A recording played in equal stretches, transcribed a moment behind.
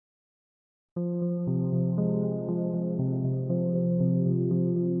Where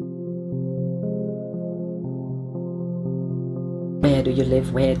do you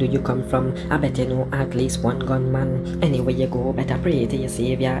live? Where do you come from? I bet you know at least one gunman. Anywhere you go, better pray to your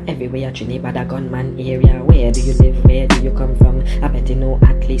savior. Everywhere Trinibad a gunman area. Where do you live? Where do you come from? I bet you know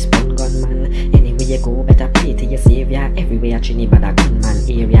at least one gunman. Anywhere you go, better pray to your savior. Everywhere Trinibad a gunman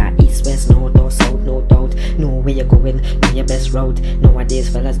area. East, west, north or south, no doubt. Know where you're going, know your best route. Nowadays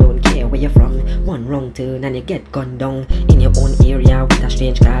fellas don't care where you're from. One wrong turn and you get gunned down in your own area with a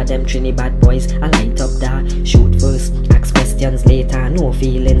strange car. Them Trinibad boys, I light up there. Shoot first, ask questions later. No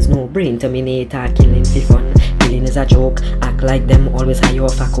feelings, no brain terminator. Killing for fun, killing is a joke. Act like them, always high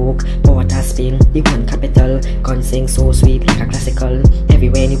off a coke. Port of Spain, the one capital. Gun sing so sweet like a classical.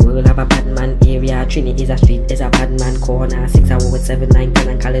 Everywhere in the world have a bad man area. Trini is a street, is a bad man corner. 607, 9, 10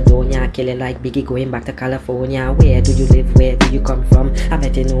 and Caledonia. Killing like Biggie going back to California. Where do you live? Where do you come from? I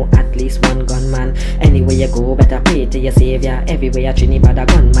bet you know at least one gunman. Anywhere you go, better pray to your savior. Everywhere Trinibad a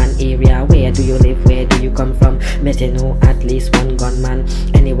gunman area. Where do you live? Where do you come from? Bet you know at least one gunman.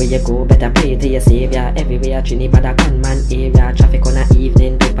 Anywhere you go, better pray to your savior. Everywhere Trinibad a gunman area. Traffic on a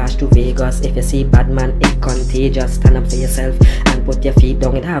evening, to pass to Vegas. If you see bad man, it's contagious. Stand up for yourself and put your feet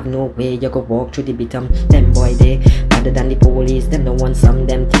down. It have no way you go walk through the bottom. Them boy they better than the police. Them don't want some,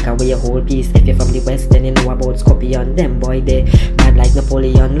 them take away your whole piece. If you're from the west, then you know about Scorpion. Them boy they bad like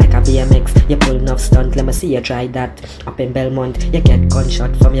Napoleon, like a BMX. You pull enough stunt, let me see you try that. Up in Belmont, you get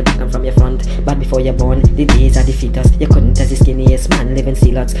gunshot from your back and from your front. But before you're born, the days are the fetus. You couldn't test the skinniest man living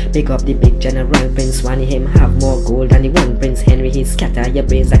sea lots. Big up the big general Prince Swanee. Him have more gold than the one Prince Henry. He scatter your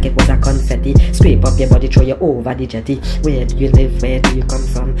brains like it was a confetti. Scrape up your body, throw you over the jetty. Where do you live? Where do you come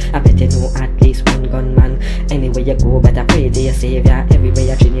from? I bet you know at least one gunman. Anywhere you go, better pray to your savior. Everywhere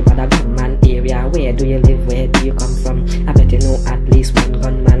you Trinibad a gunman area. Where do you live? Where do you come from? I bet you know at least one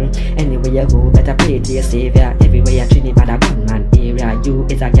gunman. Anywhere you go, better pray to your savior. Everywhere you Trinibad a gunman area. You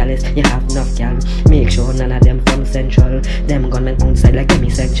is a gallus, you have enough gal. Make sure none of them from Central. Them gunmen outside like them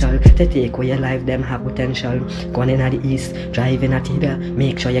essential. To take away your life, them have potential. Going in at the east, driving at Tibia.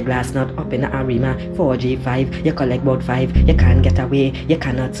 Make sure your glass not up in the arena. 4G5, you collect about 5. You can't get away, you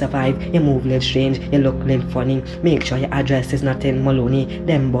cannot survive. You move little strange, you look little funny. Make sure your address is not in Maloney.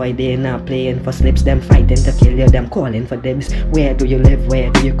 Them boy they not playing for slips. Them fighting to kill you, them calling for dibs. Where do you live? Where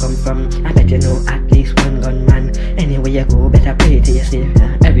do you come from? I bet you know at least one gunman. Anywhere you go, better pray to your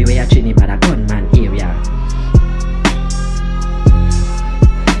savior. Everywhere Trinibad a gunman area.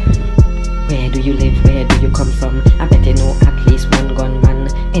 Where do you live? Where do you come from? I bet you know at least one gunman.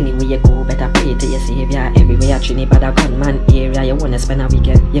 Anywhere you go, better pray to your savior. Everywhere Trinibad a gunman area. You wanna spend a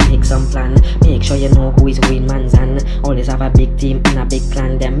weekend, you make some plan. Make sure you know who is who in man's hand. Always have a big team and a big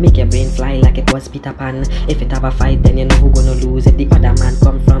plan. Them make your brain fly like it was Peter Pan. If it have a fight, then you know who gonna lose. If the other man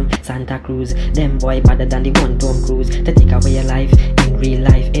come from Santa Cruz, them boy better than the one Tom Cruise. To take away your life in real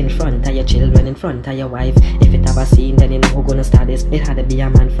life, in front of your children, in front of your wife. If it have a scene, then you know who gonna start this. It had to be a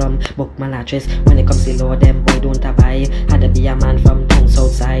man from Book Malatrice. When it comes to law, them boy don't abide. Had to be a man from down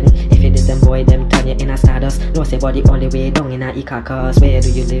south side. If it is them boy, them turn you in a stardust. Lost your body all the way down in a Icacus. Where do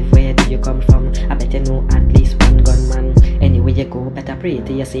you live? Where do you come from? I bet you know at least one gunman. Anywhere you go, better pray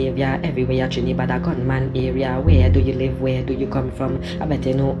to your savior. Everywhere Trinibad a gunman area. Where do you live? Where do you come from? I bet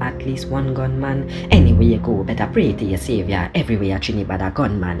you know at least one gunman. Anywhere you go, better pray to your savior. Everywhere Trinibad a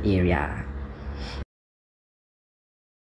gunman area.